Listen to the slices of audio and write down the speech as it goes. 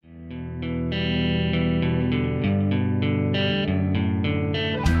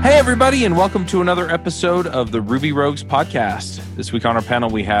Hey, everybody, and welcome to another episode of the Ruby Rogues podcast. This week on our panel,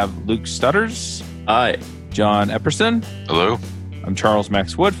 we have Luke Stutters. Hi. John Epperson. Hello. I'm Charles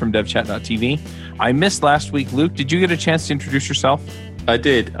Max Wood from devchat.tv. I missed last week. Luke, did you get a chance to introduce yourself? I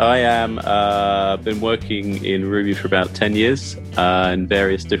did. I am been working in Ruby for about 10 years in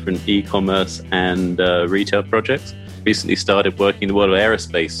various different e-commerce and retail projects. Recently started working in the world of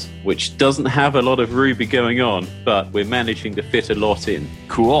aerospace, which doesn't have a lot of Ruby going on, but we're managing to fit a lot in.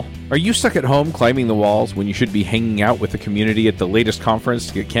 Cool. Are you stuck at home climbing the walls when you should be hanging out with the community at the latest conference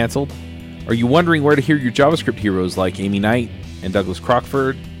to get canceled? Are you wondering where to hear your JavaScript heroes like Amy Knight and Douglas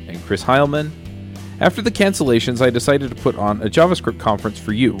Crockford and Chris Heilman? After the cancellations, I decided to put on a JavaScript conference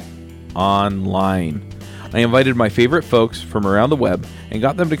for you, online. I invited my favorite folks from around the web and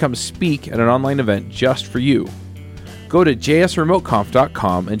got them to come speak at an online event just for you. Go to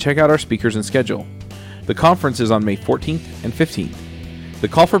jsremoteconf.com and check out our speakers and schedule. The conference is on May 14th and 15th. The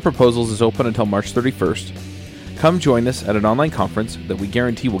call for proposals is open until March 31st. Come join us at an online conference that we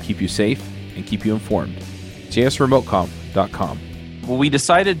guarantee will keep you safe and keep you informed. jsremoteconf.com. Well, we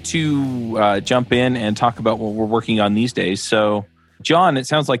decided to jump in and talk about what we're working on these days. So, John, it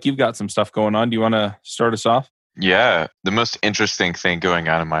sounds like you've got some stuff going on. Do you want to start us off? Yeah, the most interesting thing going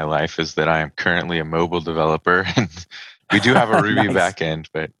on in my life is that I am currently a mobile developer. And we do have a Ruby backend,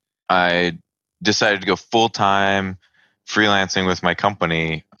 but I decided to go full-time freelancing with my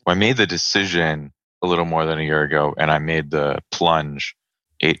company. I made the decision a little more than a year ago, and I made the plunge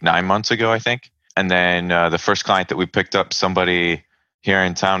 8-9 months ago, I think. And then the first client that we picked up, somebody here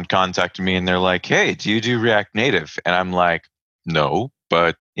in town contacted me, and they're like, "Hey, do you do React Native?" And I'm like, "No,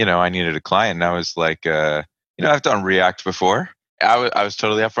 but I needed a client." And I was like, I've done React before. I was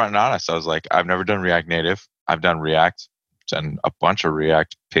totally upfront and honest. I was like, I've never done React Native. I've done React, done a bunch of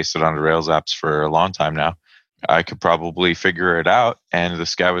React, pasted onto Rails apps for a long time now. I could probably figure it out. And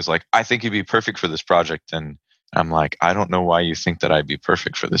this guy was like, "I think you'd be perfect for this project." And I'm like, "I don't know why you think that I'd be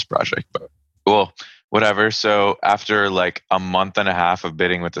perfect for this project, but well, whatever." So after like a month and a half of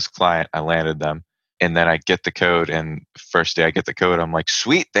bidding with this client, I landed them. And then I get the code, and first day I get the code, I'm like,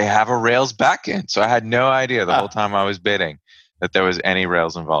 "Sweet, they have a Rails backend." So I had no idea the whole time I was bidding that there was any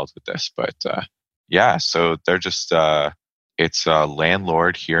Rails involved with this. But yeah, so they're just, it's a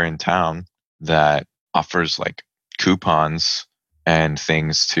landlord here in town that offers like coupons and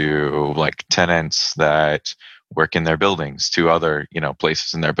things to like tenants that work in their buildings to other,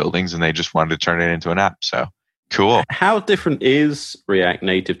 places in their buildings, and they just wanted to turn it into an app. So cool. How different is React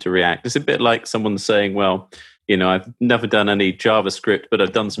Native to React? It's a bit like someone saying, well, I've never done any JavaScript, but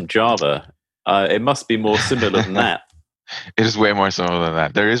I've done some Java. It must be more similar than that. It is way more similar than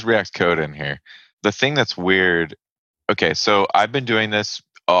that. There is React code in here. The thing that's weird, okay, so I've been doing this,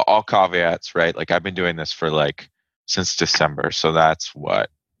 all caveats, right? Like I've been doing this for like since December. So that's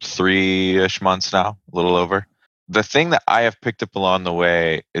what, 3-ish months now, a little over. The thing that I have picked up along the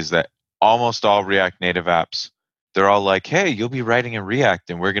way is that almost all React Native apps, they're all like, "Hey, you'll be writing in React,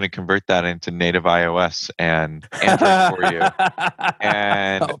 and we're going to convert that into native iOS and Android for you."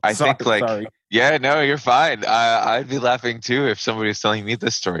 And sorry. Yeah, no, you're fine. I'd be laughing too if somebody was telling me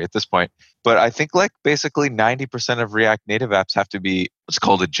this story at this point. But I think like basically 90% of React Native apps have to be what's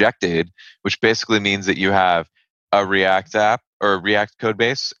called ejected, which basically means that you have a React app or a React code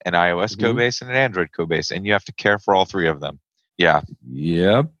base, an iOS code base, and an Android code base, and you have to care for all three of them. Yeah.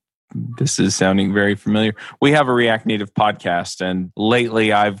 Yep. This is sounding very familiar. We have a React Native podcast, and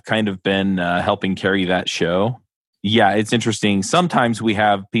lately I've kind of been helping carry that show. Yeah, it's interesting. Sometimes we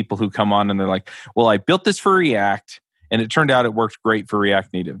have people who come on and they're like, "Well, I built this for React, and it turned out it worked great for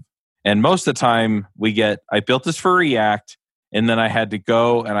React Native." And most of the time we get, "I built this for React, and then I had to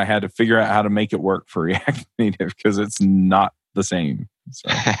go and I had to figure out how to make it work for React Native because it's not the same." So.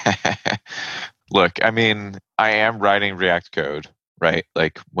 Look, I mean, I am writing React code, right?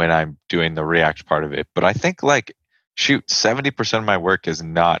 Like when I'm doing the React part of it. But I think 70% of my work is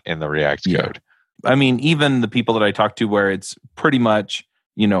not in the React code. I mean, even the people that I talk to where it's pretty much,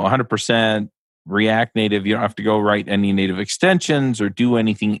 100% React Native, you don't have to go write any native extensions or do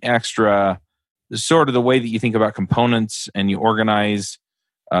anything extra. Sort of the way that you think about components and you organize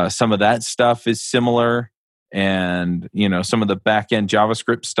some of that stuff is similar. And, some of the back-end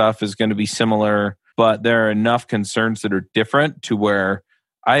JavaScript stuff is going to be similar. But there are enough concerns that are different to where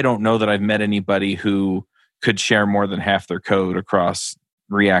I don't know that I've met anybody who could share more than half their code across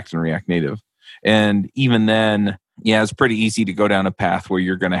React and React Native. And even then, yeah, it's pretty easy to go down a path where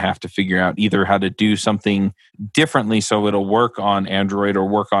you're going to have to figure out either how to do something differently so it'll work on Android or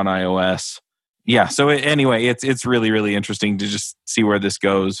work on iOS. Yeah, so anyway, it's really, really interesting to just see where this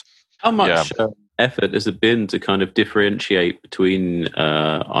goes. How much effort has it been to kind of differentiate between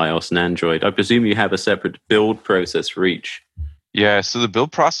iOS and Android? I presume you have a separate build process for each. Yeah, so the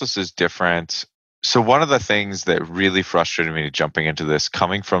build process is different. So one of the things that really frustrated me jumping into this,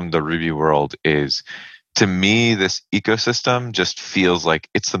 coming from the Ruby world, is to me, this ecosystem just feels like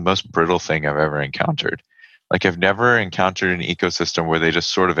it's the most brittle thing I've ever encountered. Like I've never encountered an ecosystem where they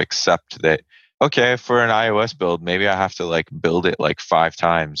just sort of accept that, okay, for an iOS build, maybe I have to like build it like 5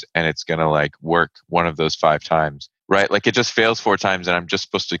 times and it's going to like work one of those 5 times, right? Like it just fails 4 times and I'm just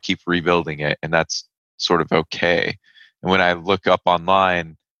supposed to keep rebuilding it. And that's sort of okay. And when I look up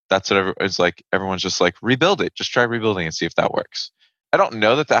online, that's what it's like. Everyone's just like, rebuild it. Just try rebuilding and see if that works. I don't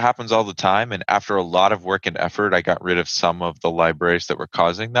know that that happens all the time. And after a lot of work and effort, I got rid of some of the libraries that were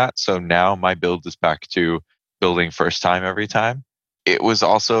causing that. So now my build is back to building first time every time. It was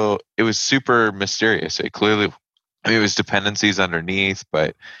super mysterious. It clearly, it was dependencies underneath,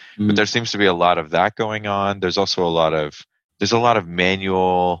 but there seems to be a lot of that going on. There's also a lot of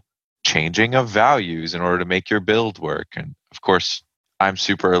manual changing of values in order to make your build work. And of course, I'm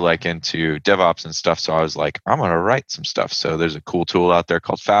super like into DevOps and stuff. So I was like, I'm going to write some stuff. So there's a cool tool out there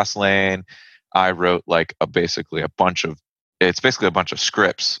called Fastlane. I wrote like basically a bunch of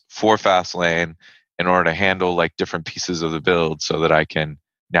scripts for Fastlane in order to handle like different pieces of the build so that I can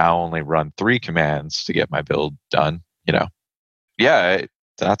now only run 3 commands to get my build done, Yeah,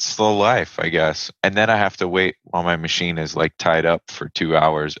 that's the life, I guess. And then I have to wait while my machine is like tied up for 2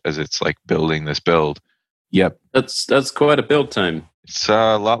 hours as it's like building this build. Yep. That's quite a build time. It's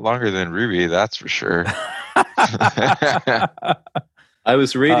a lot longer than Ruby, that's for sure. I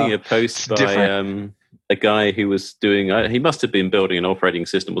was reading a post by a guy who was doing, he must have been building an operating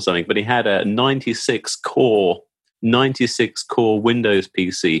system or something, but he had a 96 core Windows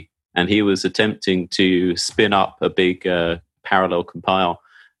PC, and he was attempting to spin up a big parallel compile.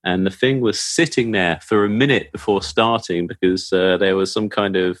 And the thing was sitting there for a minute before starting because there was some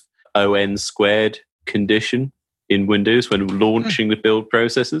kind of ON squared condition in Windows when launching the build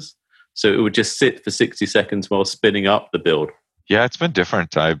processes. So it would just sit for 60 seconds while spinning up the build. Yeah, it's been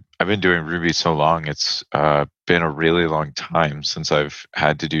different. I've been doing Ruby so long. It's been a really long time since I've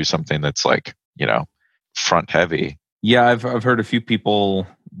had to do something that's like, front heavy. Yeah, I've heard a few people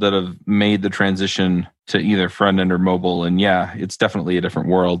that have made the transition to either front end or mobile, and yeah, it's definitely a different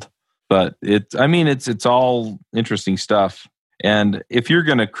world. But it's all interesting stuff. And if you're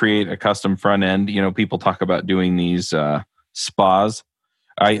going to create a custom front end, people talk about doing these spas.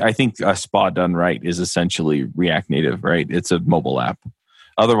 I think a spa done right is essentially React Native, right? It's a mobile app.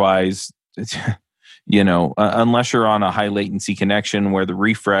 Otherwise, it's, unless you're on a high latency connection where the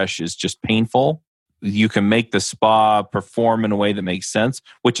refresh is just painful, you can make the spa perform in a way that makes sense,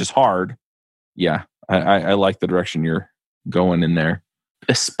 which is hard. Yeah, I like the direction you're going in there.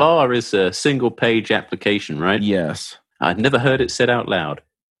 A spa is a single page application, right? Yes. I'd never heard it said out loud.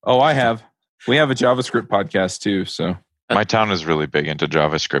 Oh, I have. We have a JavaScript podcast too, so. My town is really big into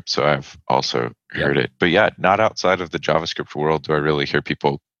JavaScript, so I've also heard it. But yeah, not outside of the JavaScript world do I really hear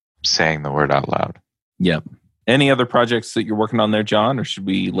people saying the word out loud. Yep. Any other projects that you're working on there, John, or should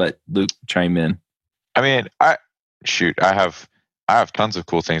we let Luke chime in? I mean, I have tons of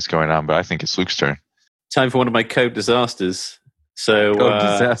cool things going on, but I think it's Luke's turn. Time for one of my code disasters. So,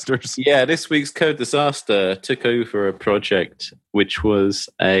 disasters. Yeah, this week's code disaster took over a project which was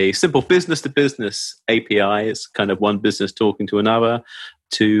a simple business-to-business API. It's kind of one business talking to another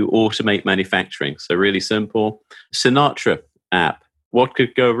to automate manufacturing. So really simple. Sinatra app. What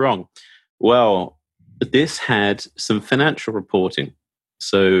could go wrong? Well, this had some financial reporting.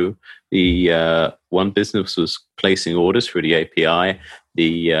 So the one business was placing orders through the API.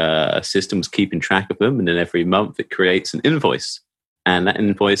 The system was keeping track of them, and then every month it creates an invoice. And that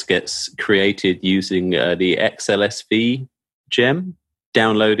invoice gets created using the XLSV gem,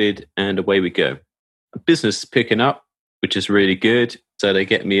 downloaded, and away we go. A business is picking up, which is really good. So they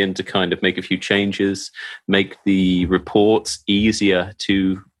get me in to kind of make a few changes, make the reports easier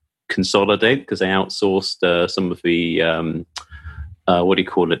to consolidate because they outsourced some of the,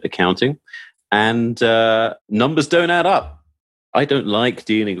 accounting. And numbers don't add up. I don't like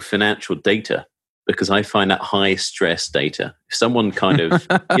dealing with financial data, because I find that high stress data. If someone kind of,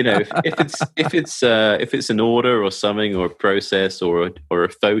 if it's an order or something, or a process or a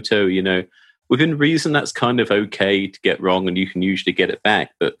photo, within reason, that's kind of okay to get wrong, and you can usually get it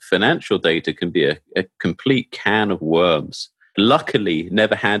back. But financial data can be a complete can of worms. Luckily,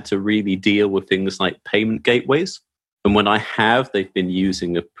 never had to really deal with things like payment gateways. And when I have, they've been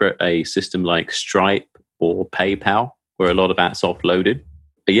using a system like Stripe or PayPal, where a lot of that's offloaded.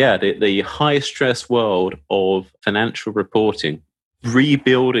 But yeah, the high stress world of financial reporting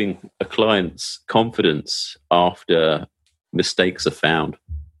rebuilding a client's confidence after mistakes are found.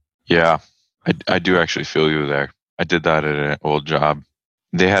 Yeah, I do actually feel you there. I did that at an old job.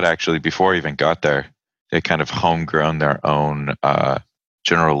 They had actually, before I even got there, they kind of homegrown their own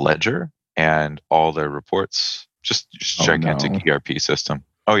general ledger and all their reports. Just gigantic ERP system.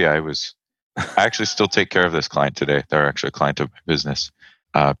 Oh yeah, it was. I actually still take care of this client today. They're actually a client of my business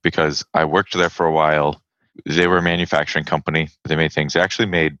because I worked there for a while. They were a manufacturing company. They made things. They actually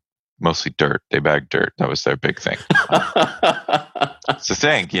made mostly dirt. They bagged dirt. That was their big thing. It's the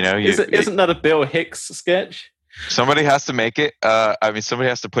thing, you know. Isn't that a Bill Hicks sketch? Somebody has to make it. Somebody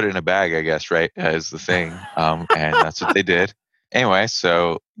has to put it in a bag, I guess, right? Is the thing. And that's what they did. Anyway,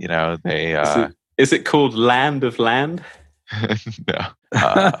 so, you know, they... Is it called Land of Land? No.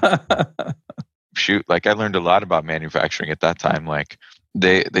 Shoot, like I learned a lot about manufacturing at that time. Like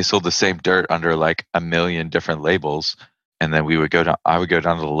they sold the same dirt under like a million different labels. And then I would go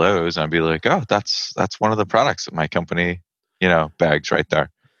down to the Lowe's and I'd be like, oh, that's one of the products that my company, you know, bags right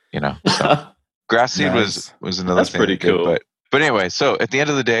there. You know. So. Grass seed was another That's thing. Pretty cool. But anyway, so at the end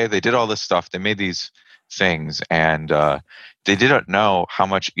of the day, they did all this stuff. They made these things, and they didn't know how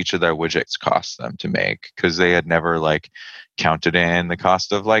much each of their widgets cost them to make because they had never like counted in the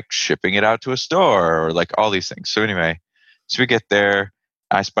cost of like shipping it out to a store or like all these things. So anyway, so we get there.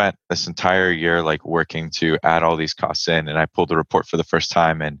 I spent this entire year like working to add all these costs in, and I pulled the report for the first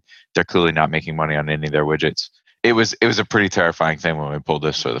time, and they're clearly not making money on any of their widgets. It was a pretty terrifying thing when we pulled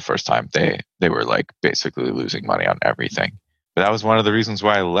this for the first time. They were like basically losing money on everything. But that was one of the reasons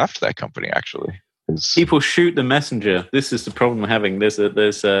why I left that company. Actually, people shoot the messenger. This is the problem we're having. There's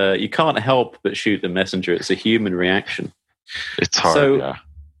you can't help but shoot the messenger. It's a human reaction. It's hard. So yeah.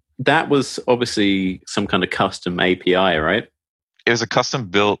 That was obviously some kind of custom API, right? It was a custom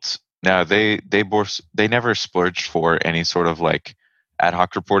built. Now they never splurged for any sort of like ad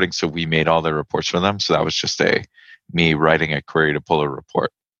hoc reporting, so we made all their reports for them. So that was just me writing a query to pull a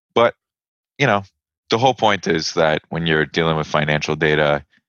report. But you know, the whole point is that when you're dealing with financial data,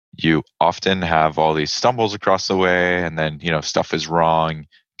 you often have all these stumbles across the way, and then you know stuff is wrong. It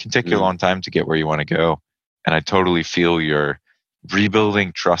can take you a long time to get where you want to go. And I totally feel you're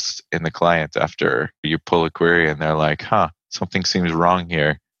rebuilding trust in the client after you pull a query and they're like, something seems wrong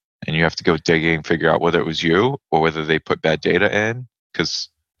here. And you have to go digging and figure out whether it was you or whether they put bad data in. Because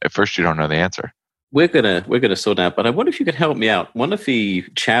at first you don't know the answer. We're gonna sort out, but I wonder if you could help me out. One of the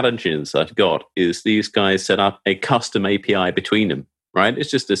challenges I've got is these guys set up a custom API between them, right?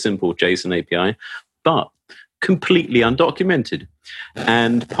 It's just a simple JSON API, but completely undocumented.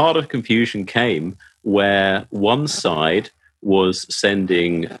 And part of confusion came where one side was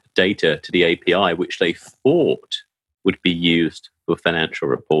sending data to the API, which they thought would be used for financial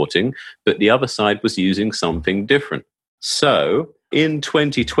reporting, but the other side was using something different. So in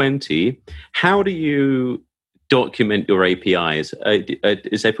 2020, how do you document your APIs?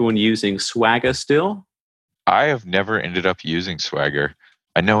 Is everyone using Swagger still? I have never ended up using Swagger.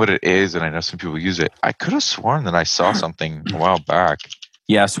 I know what it is, and I know some people use it. I could have sworn that I saw something a while back.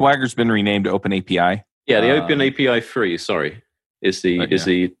 Yeah, Swagger's been renamed OpenAPI. Yeah, the OpenAPI 3, is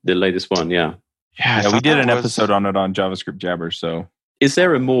the latest one, yeah. Yeah, we did an episode on it on JavaScript Jabber, so... Is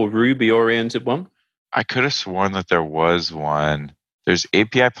there a more Ruby-oriented one? I could have sworn that there was one. There's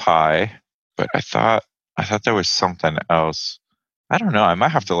API Pi, but I thought there was something else. I don't know. I might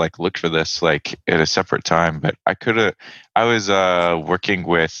have to like look for this like at a separate time, but I was working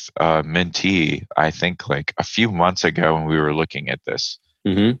with Mentee, I think like a few months ago when we were looking at this.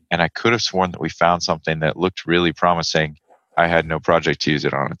 Mm-hmm. And I could have sworn that we found something that looked really promising. I had no project to use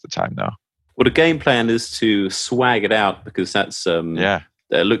it on at the time though. Well, the game plan is to swag it out because that's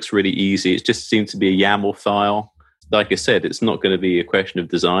it looks really easy. It just seems to be a YAML file. Like I said, it's not going to be a question of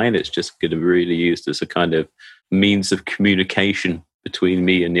design. It's just going to be really used as a kind of means of communication between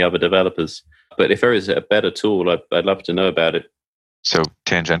me and the other developers. But if there is a better tool, I'd love to know about it. So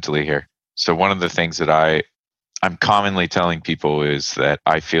tangentially here. So one of the things that I'm commonly telling people is that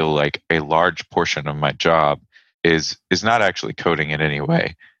I feel like a large portion of my job is not actually coding in any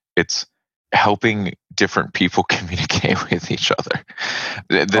way. It's helping different people communicate with each other.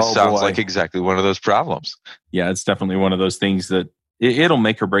 This sounds like exactly one of those problems. Yeah, it's definitely one of those things that it'll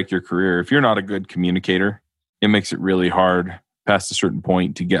make or break your career. If you're not a good communicator, it makes it really hard past a certain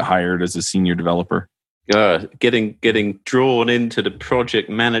point to get hired as a senior developer. Getting drawn into the project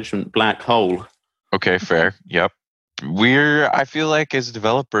management black hole. Okay, fair. Yep. I feel like as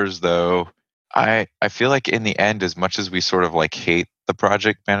developers though, I feel like in the end, as much as we sort of like hate the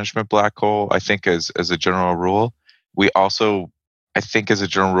project management black hole, I think as a general rule, we also, I think as a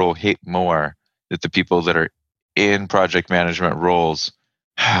general rule, hate more that the people that are in project management roles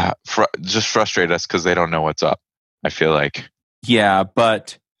just frustrate us because they don't know what's up, I feel like. Yeah,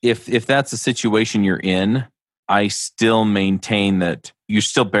 but if that's the situation you're in, I still maintain that you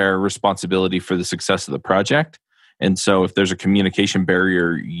still bear responsibility for the success of the project. And so if there's a communication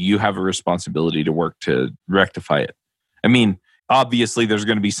barrier, you have a responsibility to work to rectify it. I mean, obviously there's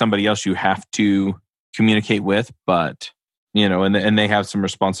going to be somebody else you have to communicate with, but, and they have some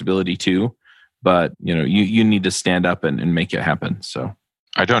responsibility too. But, you need to stand up and make it happen. So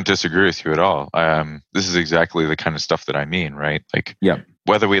I don't disagree with you at all. This is exactly the kind of stuff that I mean, right? Like, yeah.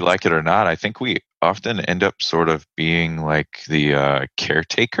 Whether we like it or not, I think we often end up sort of being like the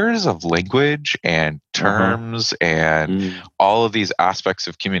caretakers of language and terms and all of these aspects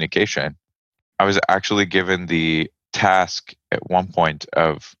of communication. I was actually given the task at one point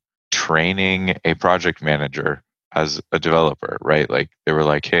of training a project manager as a developer, right? Like they were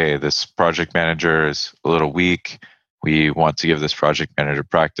like, hey, this project manager is a little weak. We want to give this project manager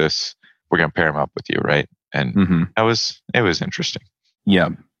practice. We're going to pair him up with you, right? And it was interesting. Yeah.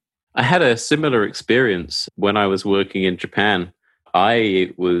 I had a similar experience when I was working in Japan.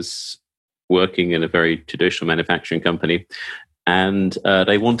 I was working in a very traditional manufacturing company, and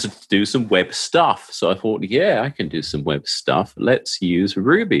they wanted to do some web stuff. So I thought, yeah, I can do some web stuff. Let's use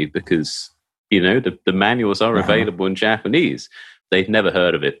Ruby because, the manuals are available in Japanese. They'd never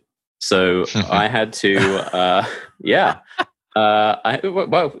heard of it. So I had to, it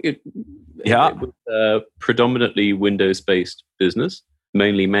was a predominantly Windows-based business,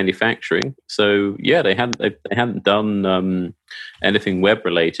 mainly manufacturing. So yeah, they hadn't done anything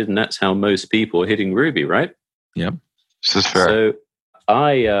web-related, and that's how most people are hitting Ruby, right? Yep, this is fair. So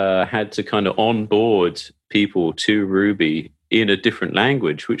I had to kind of onboard people to Ruby in a different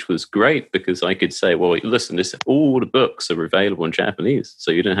language, which was great because I could say, well, listen, all the books are available in Japanese,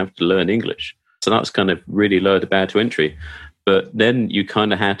 so you don't have to learn English. So that's kind of really lowered the barrier to entry. But then you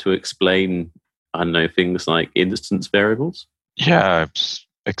kind of had to explain, I don't know, things like instance variables. Yeah,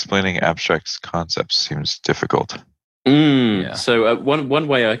 explaining abstract concepts seems difficult. Yeah. So one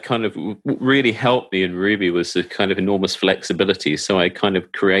way I kind of really helped me in Ruby was the kind of enormous flexibility. So I kind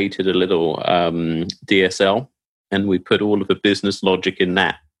of created a little DSL, and we put all of the business logic in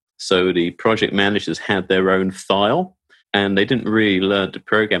that. So the project managers had their own file, and they didn't really learn to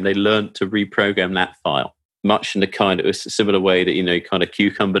program. They learned to reprogram that file, much in the kind of a similar way that, kind of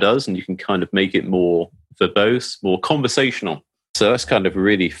Cucumber does, and you can kind of make it more verbose, more conversational. So that's kind of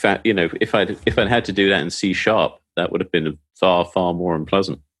really fat. If I'd had to do that in C#, that would have been far, far more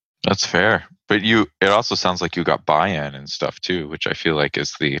unpleasant. That's fair. But it also sounds like you got buy-in and stuff too, which I feel like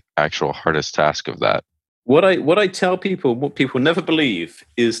is the actual hardest task of that. What I tell people, what people never believe,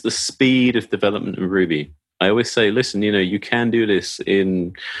 is the speed of development in Ruby. I always say, listen, you can do this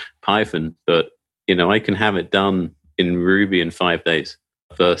in Python, but I can have it done in Ruby in 5 days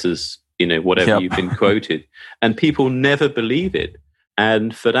versus whatever you've been quoted, and people never believe it.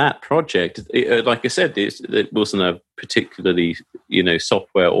 And for that project, like I said, it wasn't a particularly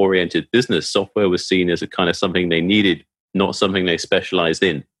software-oriented business. Software was seen as a kind of something they needed, not something they specialized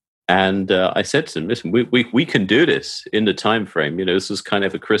in. And I said to them, listen, we can do this in the time frame. This was kind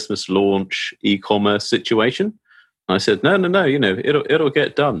of a Christmas launch e-commerce situation. And I said, no, it'll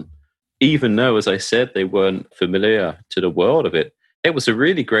get done. Even though, as I said, they weren't familiar to the world of it, it was a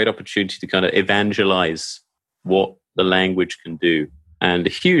really great opportunity to kind of evangelize what the language can do, and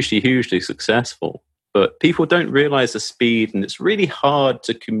hugely, hugely successful. But people don't realize the speed, and it's really hard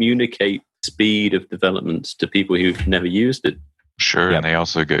to communicate speed of development to people who've never used it. Sure, and they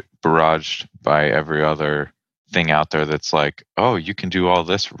also get barraged by every other thing out there that's like, oh, you can do all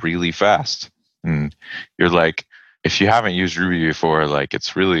this really fast. And you're like, if you haven't used Ruby before, like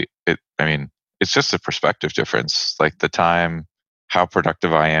it's just a perspective difference. Like the time, how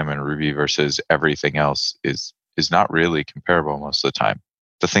productive I am in Ruby versus everything else is not really comparable most of the time.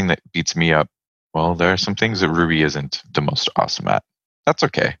 The thing that beats me up, well, there are some things that Ruby isn't the most awesome at. That's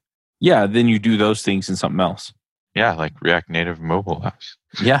okay. Yeah, then you do those things in something else. Yeah, like React Native mobile apps.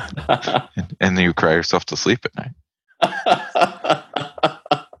 Yeah. and then you cry yourself to sleep at night.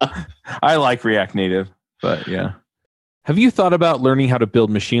 I like React Native, but yeah. Have you thought about learning how to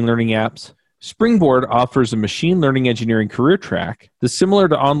build machine learning apps? Springboard offers a machine learning engineering career track that's similar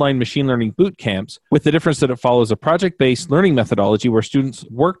to online machine learning boot camps, with the difference that it follows a project-based learning methodology where students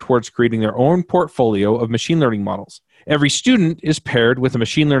work towards creating their own portfolio of machine learning models. Every student is paired with a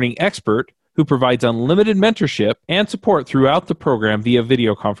machine learning expert who provides unlimited mentorship and support throughout the program via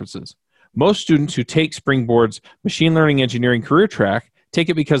video conferences. Most students who take Springboard's machine learning engineering career track take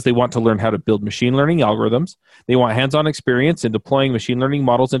it because they want to learn how to build machine learning algorithms, they want hands-on experience in deploying machine learning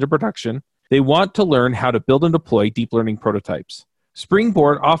models into production, They want to learn how to build and deploy deep learning prototypes.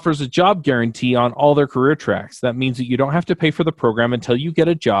 Springboard offers a job guarantee on all their career tracks. That means that you don't have to pay for the program until you get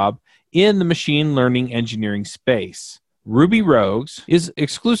a job in the machine learning engineering space. Ruby Rogues is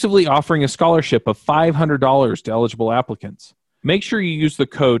exclusively offering a scholarship of $500 to eligible applicants. Make sure you use the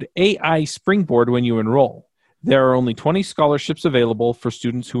code AI Springboard when you enroll. There are only 20 scholarships available for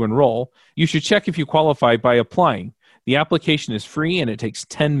students who enroll. You should check if you qualify by applying. The application is free and it takes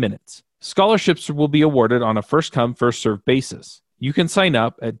 10 minutes. Scholarships will be awarded on a first-come, first-served basis. You can sign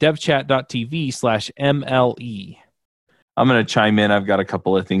up at devchat.tv/MLE. I'm going to chime in. I've got a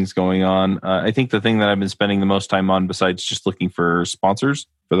couple of things going on. I think the thing that I've been spending the most time on, besides just looking for sponsors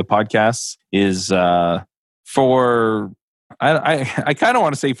for the podcasts, is for, I kind of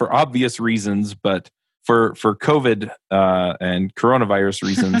want to say for obvious reasons, but for COVID and coronavirus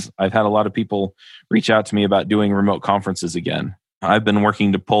reasons, I've had a lot of people reach out to me about doing remote conferences again. I've been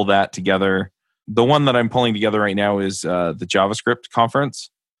working to pull that together. The one that I'm pulling together right now is the JavaScript conference.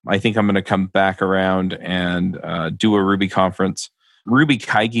 I think I'm going to come back around and do a Ruby conference. Ruby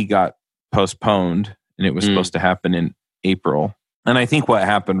Kaigi got postponed, and it was supposed to happen in April. And I think what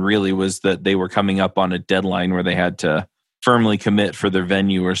happened really was that they were coming up on a deadline where they had to firmly commit for their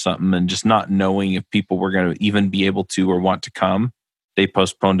venue or something, and just not knowing if people were going to even be able to or want to come, they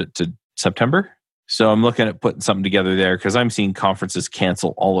postponed it to September. So I'm looking at putting something together there because I'm seeing conferences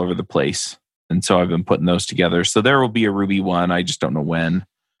cancel all over the place. And so I've been putting those together. So there will be a Ruby one. I just don't know when.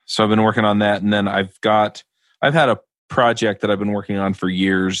 So I've been working on that. And then I've had a project that I've been working on for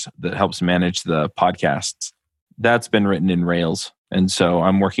years that helps manage the podcasts. That's been written in Rails. And so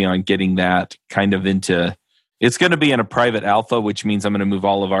I'm working on getting that kind of into, it's going to be in a private alpha, which means I'm going to move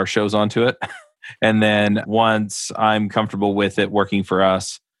all of our shows onto it. And then once I'm comfortable with it working for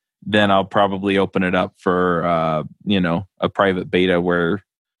us, then I'll probably open it up for, a private beta where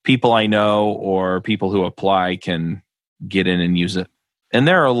people I know or people who apply can get in and use it. And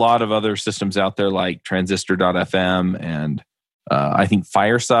there are a lot of other systems out there like Transistor.fm, and I think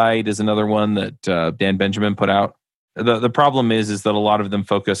Fireside is another one that Dan Benjamin put out. The problem is that a lot of them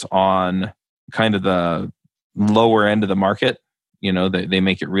focus on kind of the lower end of the market. You know, they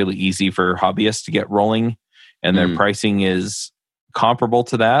make it really easy for hobbyists to get rolling, and their pricing is comparable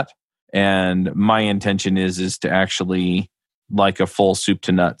to that. And my intention is to actually like a full soup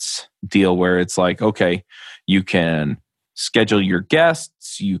to nuts deal where it's like, okay, you can schedule your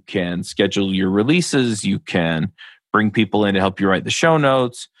guests, you can schedule your releases, you can bring people in to help you write the show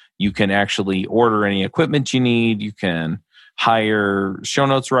notes, you can actually order any equipment you need, you can hire show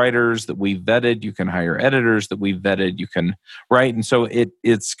notes writers that we've vetted, you can hire editors that we've vetted, you can write. And so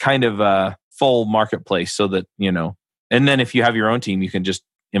it's kind of a full marketplace so that, and then if you have your own team, you can just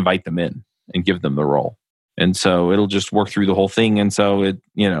invite them in and give them the role. And so it'll just work through the whole thing. And so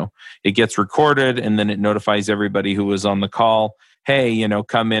it gets recorded, and then it notifies everybody who was on the call, hey,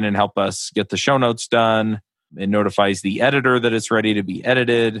 come in and help us get the show notes done. It notifies the editor that it's ready to be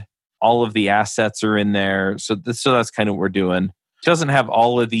edited. All of the assets are in there. So that's kind of what we're doing. It doesn't have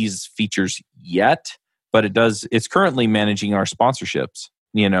all of these features yet, but it does. It's currently managing our sponsorships,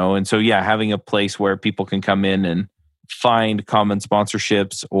 and so, having a place where people can come in and find common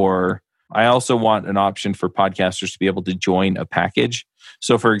sponsorships, or I also want an option for podcasters to be able to join a package.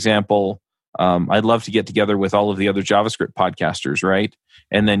 So, for example, I'd love to get together with all of the other JavaScript podcasters, right?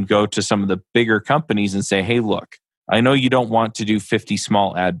 And then go to some of the bigger companies and say, hey, look, I know you don't want to do 50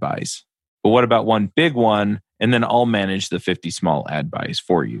 small ad buys, but what about one big one? And then I'll manage the 50 small ad buys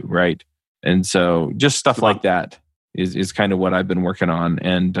for you, right? And so just stuff like that is kind of what I've been working on.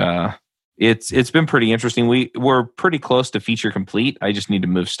 And it's been pretty interesting. We're pretty close to feature complete. I just need to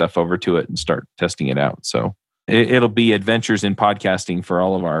move stuff over to it and start testing it out. So it'll be adventures in podcasting for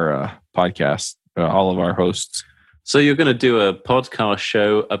all of our podcasts, all of our hosts. So you're going to do a podcast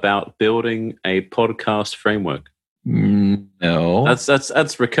show about building a podcast framework? No, that's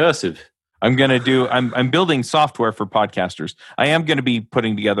recursive. I'm building software for podcasters. I am going to be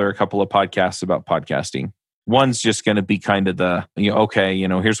putting together a couple of podcasts about podcasting. One's just going to be kind of the,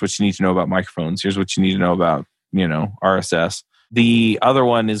 here's what you need to know about microphones. Here's what you need to know about, RSS. The other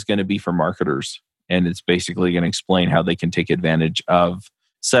one is going to be for marketers. And it's basically going to explain how they can take advantage of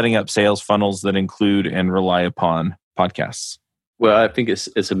setting up sales funnels that include and rely upon podcasts. Well, I think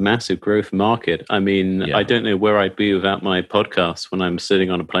it's a massive growth market. I mean, I don't know where I'd be without my podcast when I'm sitting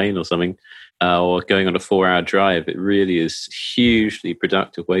on a plane or something, or going on a 4-hour drive. It really is hugely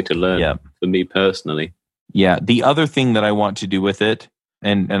productive way to learn for me personally. Yeah. The other thing that I want to do with it,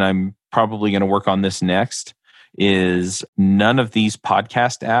 and I'm probably going to work on this next, is none of these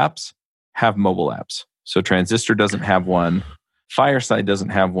podcast apps have mobile apps. So Transistor doesn't have one. Fireside doesn't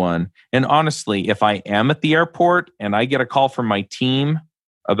have one. And honestly, if I am at the airport and I get a call from my team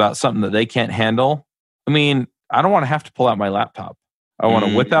about something that they can't handle, I mean, I don't want to have to pull out my laptop. I want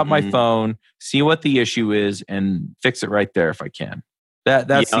to whip out my phone, see what the issue is, and fix it right there if I can.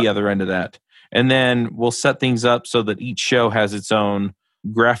 That's the other end of that. And then we'll set things up so that each show has its own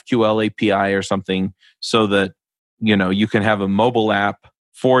GraphQL API or something, so that you can have a mobile app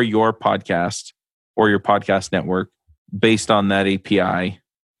for your podcast or your podcast network based on that API,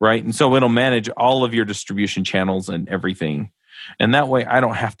 right? And so it'll manage all of your distribution channels and everything. And that way I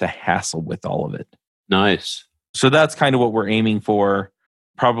don't have to hassle with all of it. Nice. So that's kind of what we're aiming for.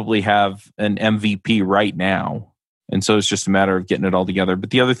 Probably have an MVP right now. And so it's just a matter of getting it all together.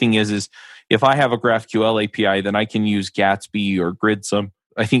 But the other thing is if I have a GraphQL API, then I can use Gatsby or Gridsome.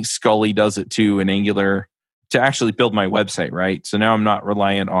 I think Scully does it too in Angular to actually build my website, right? So now I'm not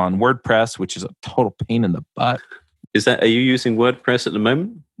reliant on WordPress, which is a total pain in the butt. Are you using WordPress at the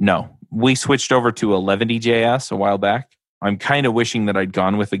moment? No. We switched over to 11.js a while back. I'm kind of wishing that I'd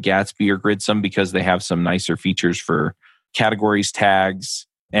gone with a Gatsby or Gridsome because they have some nicer features for categories, tags,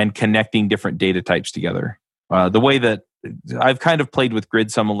 and connecting different data types together. The way that I've kind of played with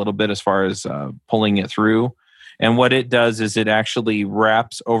Gridsome a little bit as far as pulling it through. And what it does is it actually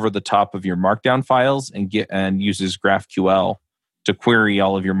wraps over the top of your Markdown files and uses GraphQL to query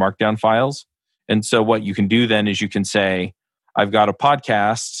all of your Markdown files. And so what you can do then is you can say, I've got a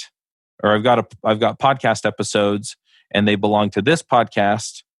podcast, or I've got podcast episodes, and they belong to this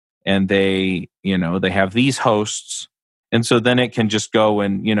podcast, and they have these hosts. And so then it can just go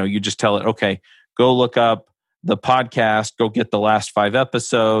and, you just tell it, okay, go look up the podcast, go get the last 5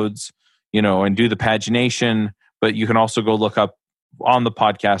 episodes, and do the pagination. But you can also go look up on the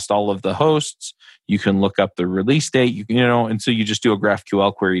podcast all of the hosts. You can look up the release date, and so you just do a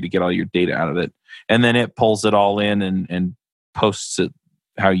GraphQL query to get all your data out of it. And then it pulls it all in and posts it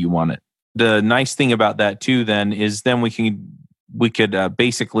how you want it. The nice thing about that too then is then we could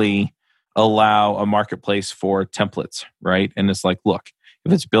basically allow a marketplace for templates, right? And it's like, look,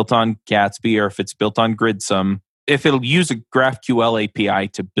 if it's built on Gatsby or if it's built on Gridsome, if it'll use a GraphQL API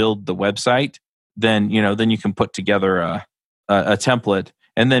to build the website, then you can put together a template,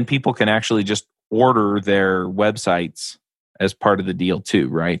 and then people can actually just order their websites as part of the deal too,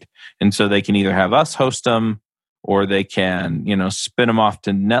 right? And so they can either have us host them, or they can, spin them off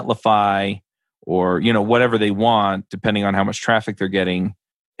to Netlify, or, whatever they want, depending on how much traffic they're getting.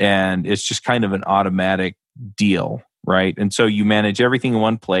 And it's just kind of an automatic deal, right? And so you manage everything in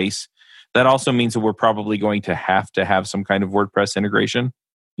one place. That also means that we're probably going to have some kind of WordPress integration,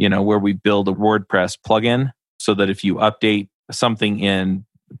 where we build a WordPress plugin so that if you update something in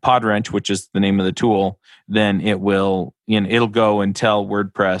Podwrench, which is the name of the tool, then it will, it'll go and tell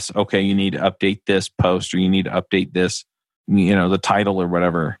WordPress, okay, you need to update this post, or you need to update this, the title or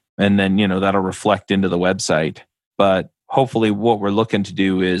whatever. And then, that'll reflect into the website. But hopefully what we're looking to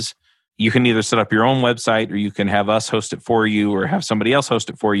do is you can either set up your own website, or you can have us host it for you, or have somebody else host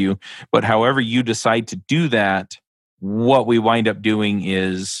it for you. But however you decide to do that, what we wind up doing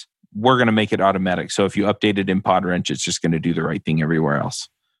is we're going to make it automatic. So if you update it in Podwrench, it's just going to do the right thing everywhere else.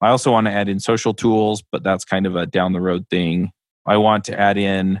 I also want to add in social tools, but that's kind of a down the road thing. I want to add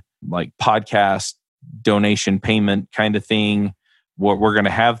in like podcast donation payment kind of thing. We're going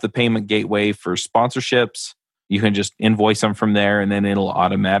to have the payment gateway for sponsorships. You can just invoice them from there, and then it'll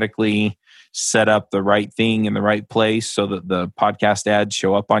automatically set up the right thing in the right place so that the podcast ads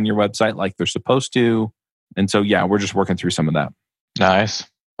show up on your website like they're supposed to. And so, yeah, we're just working through some of that. Nice.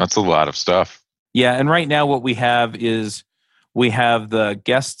 That's a lot of stuff. Yeah. And right now what we have is we have the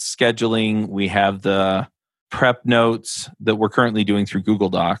guest scheduling. We have the prep notes that we're currently doing through Google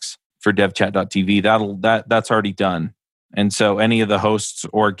Docs for devchat.tv. That's already done. And so any of the hosts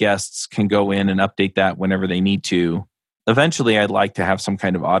or guests can go in and update that whenever they need to. Eventually, I'd like to have some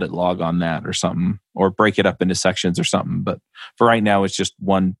kind of audit log on that or something, or break it up into sections or something. But for right now, it's just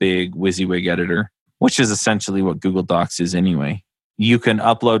one big WYSIWYG editor, which is essentially what Google Docs is anyway. You can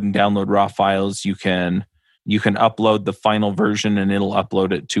upload and download raw files. You can upload the final version, and it'll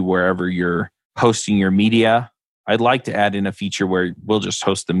upload it to wherever you're hosting your media. I'd like to add in a feature where we'll just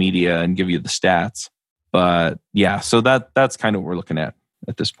host the media and give you the stats. But yeah, so that's kind of what we're looking at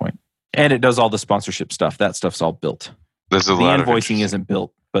this point. And it does all the sponsorship stuff. That stuff's all built. There's a the lot invoicing isn't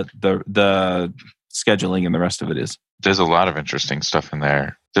built, but the scheduling and the rest of it is. There's a lot of interesting stuff in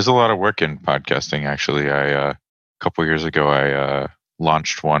there. There's a lot of work in podcasting, actually. A couple years ago, I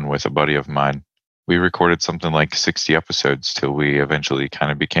launched one with a buddy of mine. We recorded something like 60 episodes till we eventually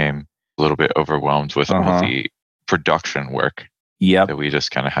kind of became a little bit overwhelmed with all the production work. Yep. That we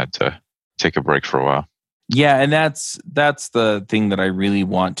just kind of had to take a break for a while. Yeah, and that's the thing that I really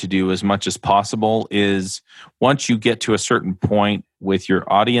want to do as much as possible is once you get to a certain point with your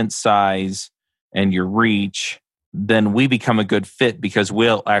audience size and your reach, then we become a good fit because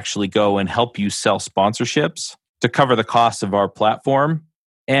we'll actually go and help you sell sponsorships to cover the cost of our platform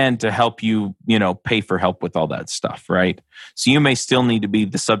and to help you, pay for help with all that stuff, right? So you may still need to be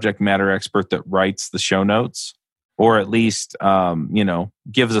the subject matter expert that writes the show notes, or at least,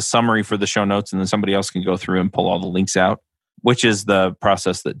 gives a summary for the show notes, and then somebody else can go through and pull all the links out, which is the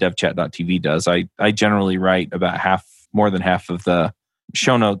process that devchat.tv does. I generally write about more than half of the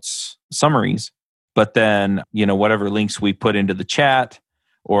show notes summaries, but then, whatever links we put into the chat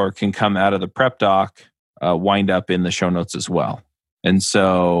or can come out of the prep doc wind up in the show notes as well. And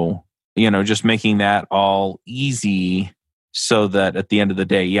so, just making that all easy so that at the end of the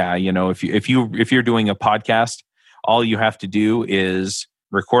day, if you're doing a podcast, all you have to do is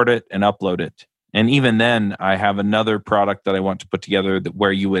record it and upload it. And even then, I have another product that I want to put together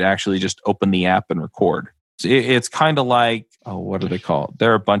where you would actually just open the app and record. So it's kind of like, what are they called?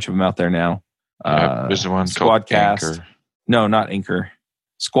 There are a bunch of them out there now. There's one called Anchor. No, not Anchor.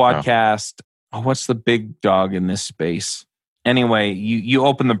 Squadcast. Oh, what's the big dog in this space? Anyway, you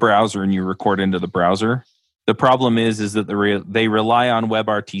open the browser and you record into the browser. The problem is that they rely on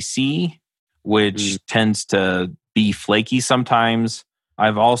WebRTC, which tends to be flaky sometimes.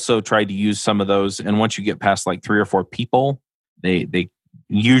 I've also tried to use some of those, and once you get past like 3 or 4 people, they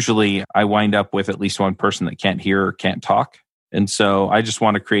usually I wind up with at least one person that can't hear or can't talk. And so I just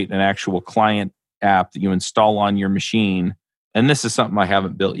want to create an actual client app that you install on your machine. And this is something I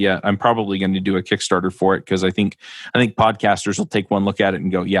haven't built yet. I'm probably going to do a Kickstarter for it because I think podcasters will take one look at it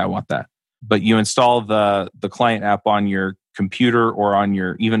and go, yeah, I want that. But you install the client app on your computer or on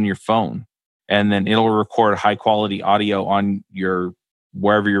even your phone, and then it'll record high quality audio on your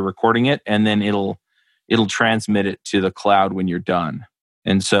wherever you're recording it, and then it'll transmit it to the cloud when you're done.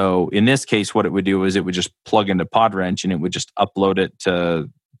 And so in this case, what it would do is it would just plug into Podwrench and it would just upload it to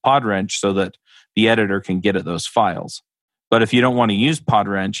Podwrench so that the editor can get at those files. But if you don't want to use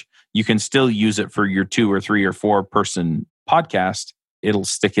Podwrench, you can still use it for your 2 or 3 or 4 person podcast. It'll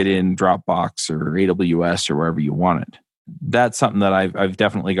stick it in Dropbox or AWS or wherever you want it. That's something that I've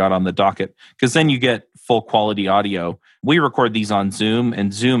definitely got on the docket because then you get full quality audio. We record these on Zoom,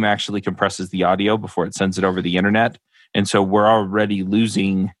 and Zoom actually compresses the audio before it sends it over the internet. And so we're already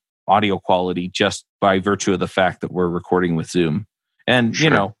losing audio quality just by virtue of the fact that we're recording with Zoom. And,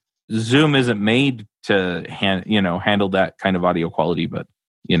 Sure. Zoom isn't made to handle that kind of audio quality, but,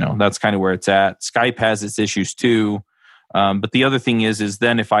 that's kind of where it's at. Skype has its issues too. But the other thing is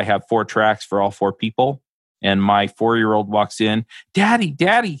then if I have 4 tracks for all 4 people, and my 4-year-old walks in, Daddy,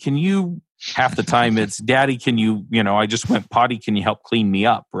 can you, half the time it's, Daddy, can you, I just went potty, can you help clean me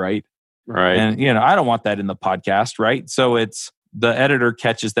up, right? Right. And, I don't want that in the podcast, right? So it's, the editor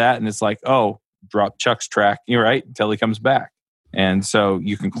catches that and it's like, oh, drop Chuck's track, you're right, until he comes back. And so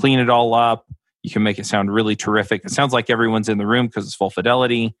you can clean it all up. You can make it sound really terrific. It sounds like everyone's in the room because it's full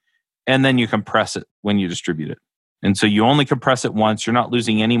fidelity. And then you compress it when you distribute it. And so you only compress it once. You're not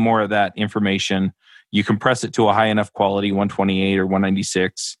losing any more of that information. You compress it to a high enough quality, 128 or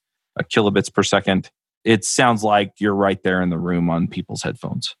 196 kilobits per second. It sounds like you're right there in the room on people's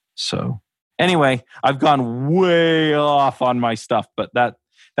headphones. So anyway, I've gone way off on my stuff, but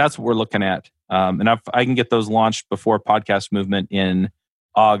that's what we're looking at. And if I can get those launched before Podcast Movement in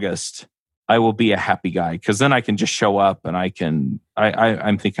August, I will be a happy guy because then I can just show up and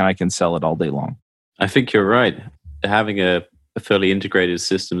I'm thinking I can sell it all day long. I think you're right. Having a fairly integrated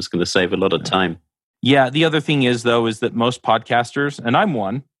system is going to save a lot of time. Yeah. The other thing is that most podcasters, and I'm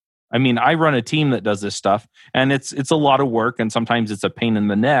one, I mean, I run a team that does this stuff, and it's a lot of work, and sometimes it's a pain in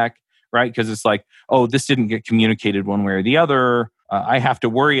the neck, right? Because it's like, oh, this didn't get communicated one way or the other. I have to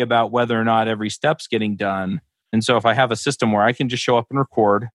worry about whether or not every step's getting done. And so if I have a system where I can just show up and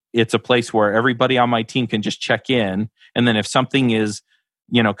record, it's a place where everybody on my team can just check in. And then if something is,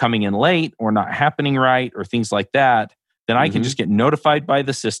 coming in late or not happening right or things like that, then I can just get notified by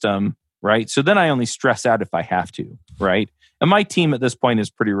the system, right? So then I only stress out if I have to, right? And my team at this point is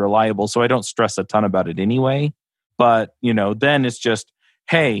pretty reliable, so I don't stress a ton about it anyway. But, then it's just,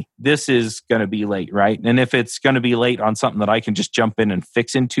 hey, this is going to be late, right? And if it's going to be late on something that I can just jump in and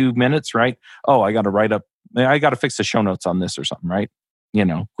fix in 2 minutes, right? Oh, I got to fix the show notes on this or something, right?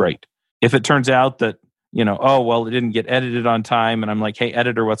 Great. If it turns out that, oh, well, it didn't get edited on time, and I'm like, hey,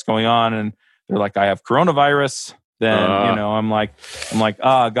 editor, what's going on? And they're like, I have coronavirus. Then, I'm like,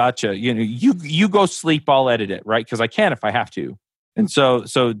 gotcha. You go sleep, I'll edit it, right? Because I can if I have to. And so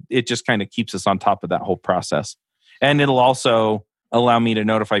it just kind of keeps us on top of that whole process. And it'll also allow me to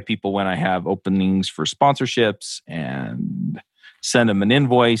notify people when I have openings for sponsorships and send them an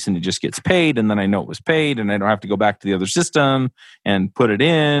invoice and it just gets paid. And then I know it was paid and I don't have to go back to the other system and put it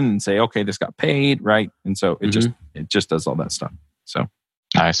in and say, okay, this got paid, right? And so it just does all that stuff. So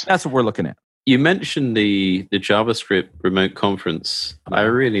nice. That's what we're looking at. You mentioned the JavaScript remote conference. I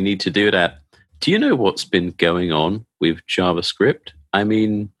really need to do that. Do you know what's been going on with JavaScript? I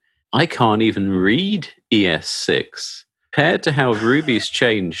mean, I can't even read ES6 compared to how Ruby's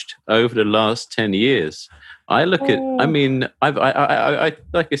changed over the last 10 years. I look at, I mean, I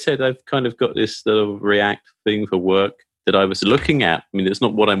like I said, I've kind of got this little React thing for work that I was looking at. I mean, it's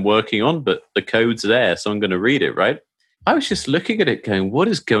not what I'm working on, but the code's there, so I'm going to read it, right? I was just looking at it going, what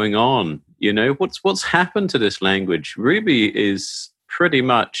is going on? You know, what's happened to this language? Ruby is pretty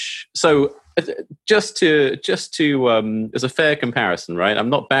much, so just to as a fair comparison, right? I'm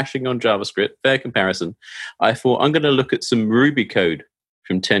not bashing on JavaScript, fair comparison. I thought I'm going to look at some Ruby code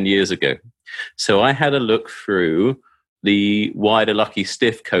from 10 years ago. So I had a look through the Wider Lucky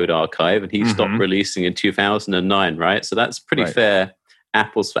Stiff code archive, and he stopped releasing in 2009, right? So that's pretty fair,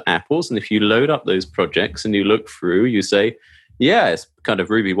 apples for apples. And if you load up those projects and you look through, you say, yeah, it's kind of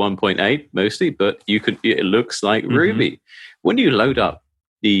Ruby 1.8 mostly, but it looks like Ruby. When you load up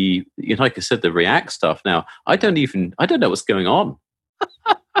like I said, the React stuff now, I don't know what's going on.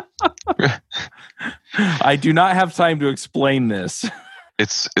 I do not have time to explain this.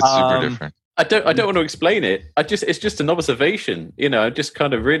 It's super different. I don't want to explain it. It's just an observation. You know, I'm just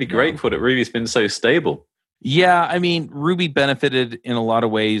kind of really grateful that Ruby's been so stable. Yeah, I mean, Ruby benefited in a lot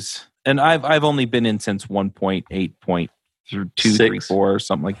of ways, and I've only been in since 1.8 through 2, 3, 4,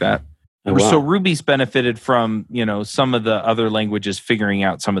 something like that. Oh, wow. So Ruby's benefited from, you know, some of the other languages figuring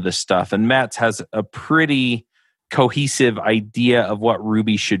out some of this stuff, and Mats has a pretty cohesive idea of what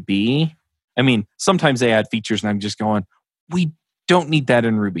Ruby should be. I mean, sometimes they add features, and I'm just going, we don't need that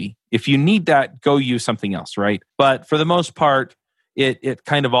in Ruby. If you need that, go use something else, right? But for the most part, it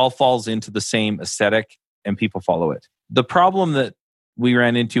kind of all falls into the same aesthetic, and people follow it. The problem that we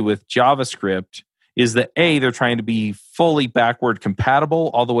ran into with JavaScript is that they're trying to be fully backward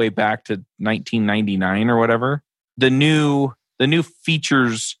compatible all the way back to 1999 or whatever. The new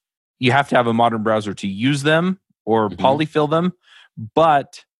features, you have to have a modern browser to use them or polyfill them.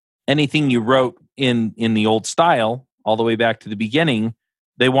 But anything you wrote in the old style, all the way back to the beginning,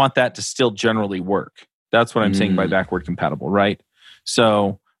 they want that to still generally work. That's what I'm saying by backward compatible, right?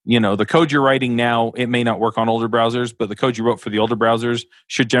 So, you know, the code you're writing now, it may not work on older browsers, but the code you wrote for the older browsers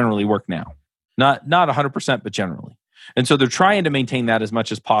should generally work now. Not 100%, but generally. And so they're trying to maintain that as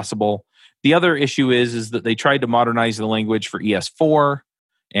much as possible. The other issue is that they tried to modernize the language for ES4,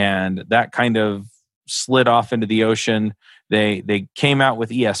 and that kind of slid off into the ocean. They came out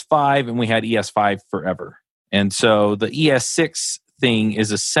with ES5, and we had ES5 forever. And so the ES6 thing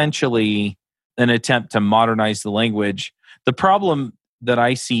is essentially an attempt to modernize the language. The problem that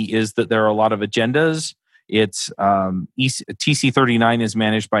I see is that there are a lot of agendas. It's TC39 is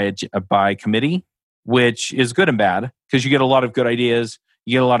managed by committee, which is good and bad because you get a lot of good ideas,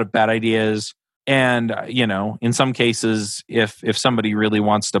 you get a lot of bad ideas, and you know, in some cases, if somebody really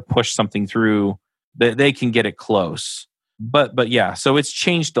wants to push something through, they can get it close. But yeah, so it's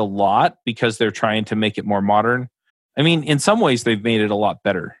changed a lot because they're trying to make it more modern. I mean, in some ways they've made it a lot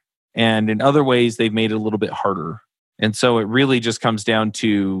better, and in other ways they've made it a little bit harder. And so it really just comes down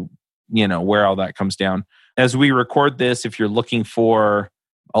to, you know, where all that comes down. As we record this, if you're looking for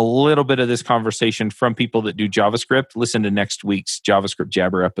a little bit of this conversation from people that do JavaScript, listen to next week's JavaScript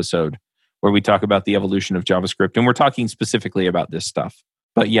Jabber episode where we talk about the evolution of JavaScript. And we're talking specifically about this stuff.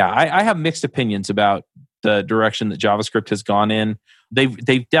 But yeah, I have mixed opinions about the direction that JavaScript has gone in.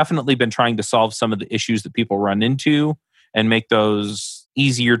 They've definitely been trying to solve some of the issues that people run into and make those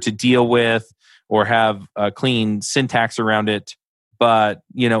easier to deal with or have a clean syntax around it. But,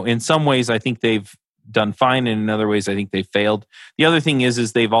 you know, in some ways, I think they've done fine, and in other ways, I think they failed. The other thing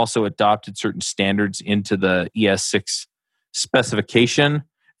is they've also adopted certain standards into the ES6 specification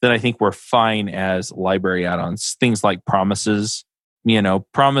that I think were fine as library add-ons. Things like promises. You know,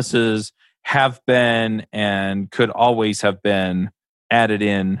 promises have been and could always have been added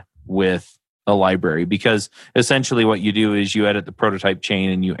in with a library, because essentially what you do is you edit the prototype chain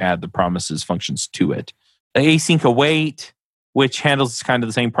and you add the promises functions to it. Async await, which handles kind of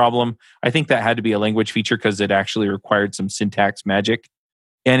the same problem, I think that had to be a language feature because it actually required some syntax magic.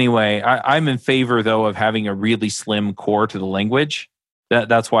 Anyway, I'm in favor, though, of having a really slim core to the language.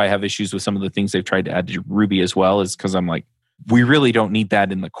 That's why I have issues with some of the things they've tried to add to Ruby as well, is because I'm like, we really don't need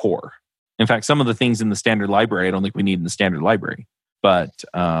that in the core. In fact, some of the things in the standard library, I don't think we need in the standard library. But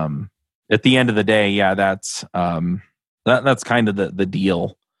at the end of the day, yeah, that's That's kind of the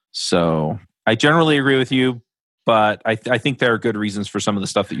deal. So I generally agree with you, but I think there are good reasons for some of the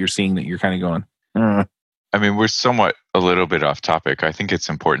stuff that you're seeing that you're kind of going. I mean, we're somewhat a little bit off topic. I think it's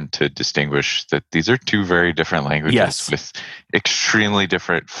important to distinguish that these are two very different languages with extremely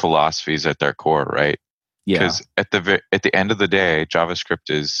different philosophies at their core, right? Yeah. Because at the end of the day, JavaScript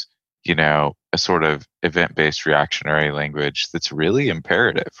is, a sort of event-based reactionary language that's really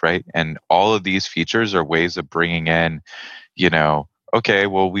imperative, right? And all of these features are ways of bringing in, okay,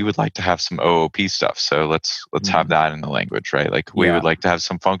 well, we would like to have some OOP stuff, so let's have that in the language, right? Like we would like to have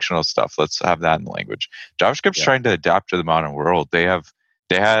some functional stuff, let's have that in the language. JavaScript's trying to adapt to the modern world. They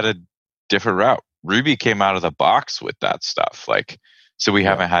had a different route. Ruby came out of the box with that stuff, so we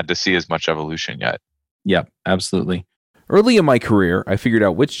haven't had to see as much evolution yet. Yep, absolutely. Early in my career, I figured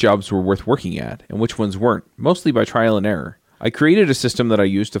out which jobs were worth working at and which ones weren't, mostly by trial and error. I created a system that I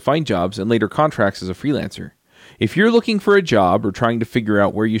used to find jobs and later contracts as a freelancer. If you're looking for a job or trying to figure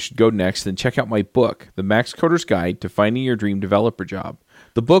out where you should go next, then check out my book, The Max Coder's Guide to Finding Your Dream Developer Job.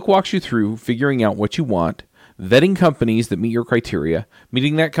 The book walks you through figuring out what you want, vetting companies that meet your criteria,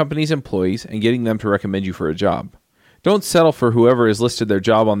 meeting that company's employees, and getting them to recommend you for a job. Don't settle for whoever has listed their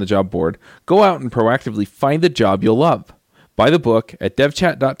job on the job board. Go out and proactively find the job you'll love. Buy the book at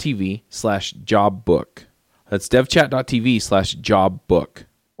devchat.tv/jobbook. That's devchat.tv/jobbook.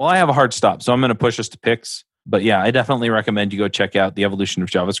 Well, I have a hard stop, so I'm going to push us to picks. But yeah, I definitely recommend you go check out The Evolution of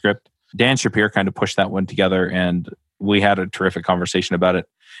JavaScript. Dan Shapir kind of pushed that one together, and we had a terrific conversation about it.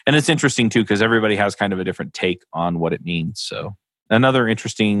 And it's interesting, too, because everybody has kind of a different take on what it means. So another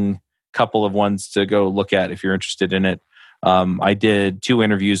interesting couple of ones to go look at if you're interested in it. I did 2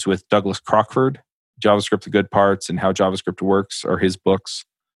 interviews with Douglas Crockford. JavaScript, The Good Parts, and How JavaScript Works are his books.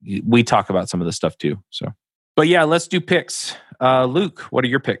 We talk about some of this stuff too. But yeah, let's do picks. Luke, what are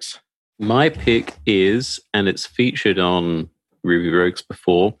your picks? My pick is, and it's featured on Ruby Rogues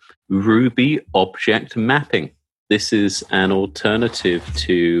before, Ruby Object Mapping. This is an alternative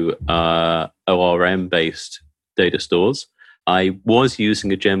to ORM-based data stores. I was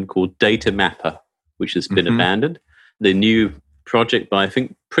using a gem called Data Mapper, which has been abandoned. The new project by, I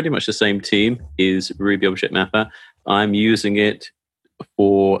think, pretty much the same team is Ruby Object Mapper. I'm using it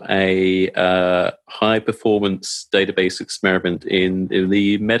for a high-performance database experiment in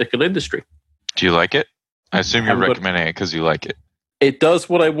the medical industry. Do you like it? I assume you're recommending it because you like it. It does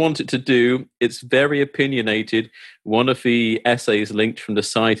what I want it to do. It's very opinionated. One of the essays linked from the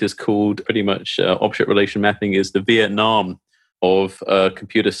site is called pretty much object relation mapping is the Vietnam of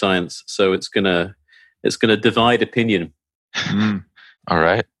computer science. So it's gonna divide opinion. All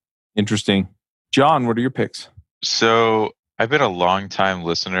right. Interesting. John, what are your picks? So I've been a long time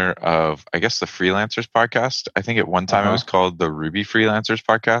listener of, I guess, the Freelancers podcast. I think at one time it was called the Ruby Freelancers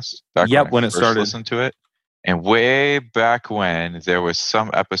podcast. When it started. Listened to it. And way back when there was some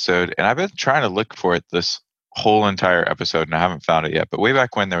episode, and I've been trying to look for it this whole entire episode and I haven't found it yet. But way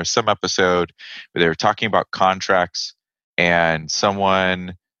back when there was some episode where they were talking about contracts and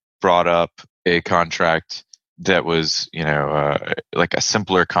someone brought up a contract that was, like a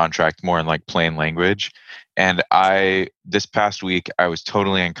simpler contract, more in like plain language. And this past week, I was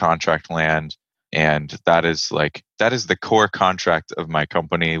totally in contract land. And that is the core contract of my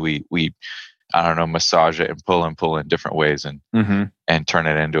company. We I don't know, massage it and pull in different ways and turn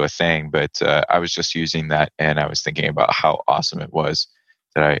it into a thing. But I was just using that and I was thinking about how awesome it was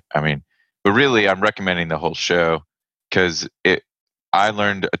but really I'm recommending the whole show because I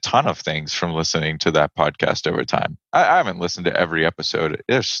learned a ton of things from listening to that podcast over time. I haven't listened to every episode.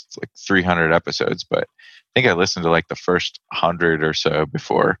 There's like 300 episodes, but I think I listened to like the first 100 or so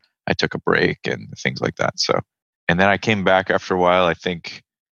before I took a break and things like that. So, and then I came back after a while. I think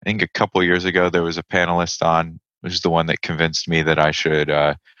a couple of years ago, there was a panelist on, which is the one that convinced me that I should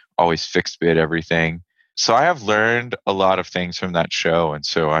always fixed bid everything. So I have learned a lot of things from that show. And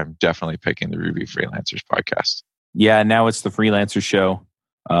so I'm definitely picking the Ruby Freelancers podcast. Yeah, now it's the Freelancer show.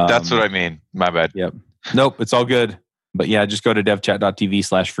 That's what I mean. My bad. Yep. Nope, it's all good. But yeah, just go to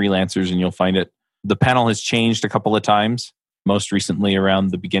devchat.tv/freelancers and you'll find it. The panel has changed a couple of times, most recently around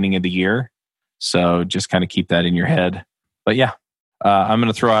the beginning of the year. So just kind of keep that in your head. But yeah, I'm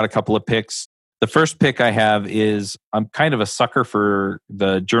going to throw out a couple of picks. The first pick I have is I'm kind of a sucker for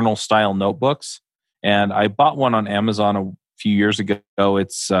the journal style notebooks. And I bought one on Amazon a few years ago.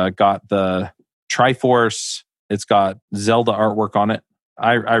 It's got the Triforce. It's got Zelda artwork on it.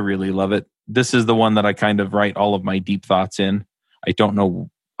 I really love it. This is the one that I kind of write all of my deep thoughts in. I don't know.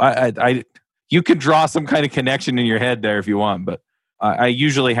 You could draw some kind of connection in your head there if you want, but I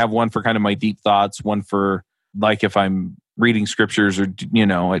usually have one for kind of my deep thoughts, one for like if I'm reading scriptures or,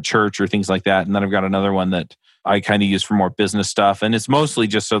 at church or things like that. And then I've got another one that I kind of use for more business stuff. And it's mostly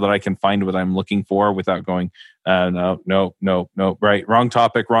just so that I can find what I'm looking for without going, no, right, wrong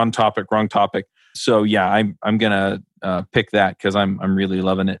topic. So yeah, I'm going to pick that because I'm really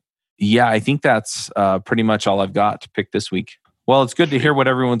loving it. Yeah, I think that's pretty much all I've got to pick this week. Well, it's good to hear what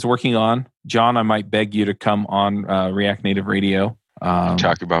everyone's working on. John, I might beg you to come on React Native Radio.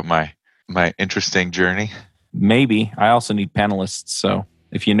 Talk about my interesting journey. Maybe. I also need panelists, so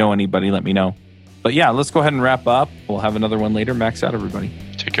if you know anybody, let me know. But yeah, let's go ahead and wrap up. We'll have another one later. Max out, everybody.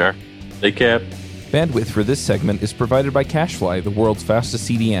 Take care. Take care. Bandwidth for this segment is provided by CacheFly, the world's fastest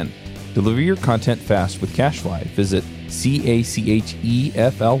CDN. Deliver your content fast with CacheFly. Visit CacheFly.com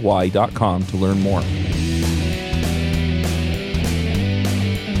to learn more.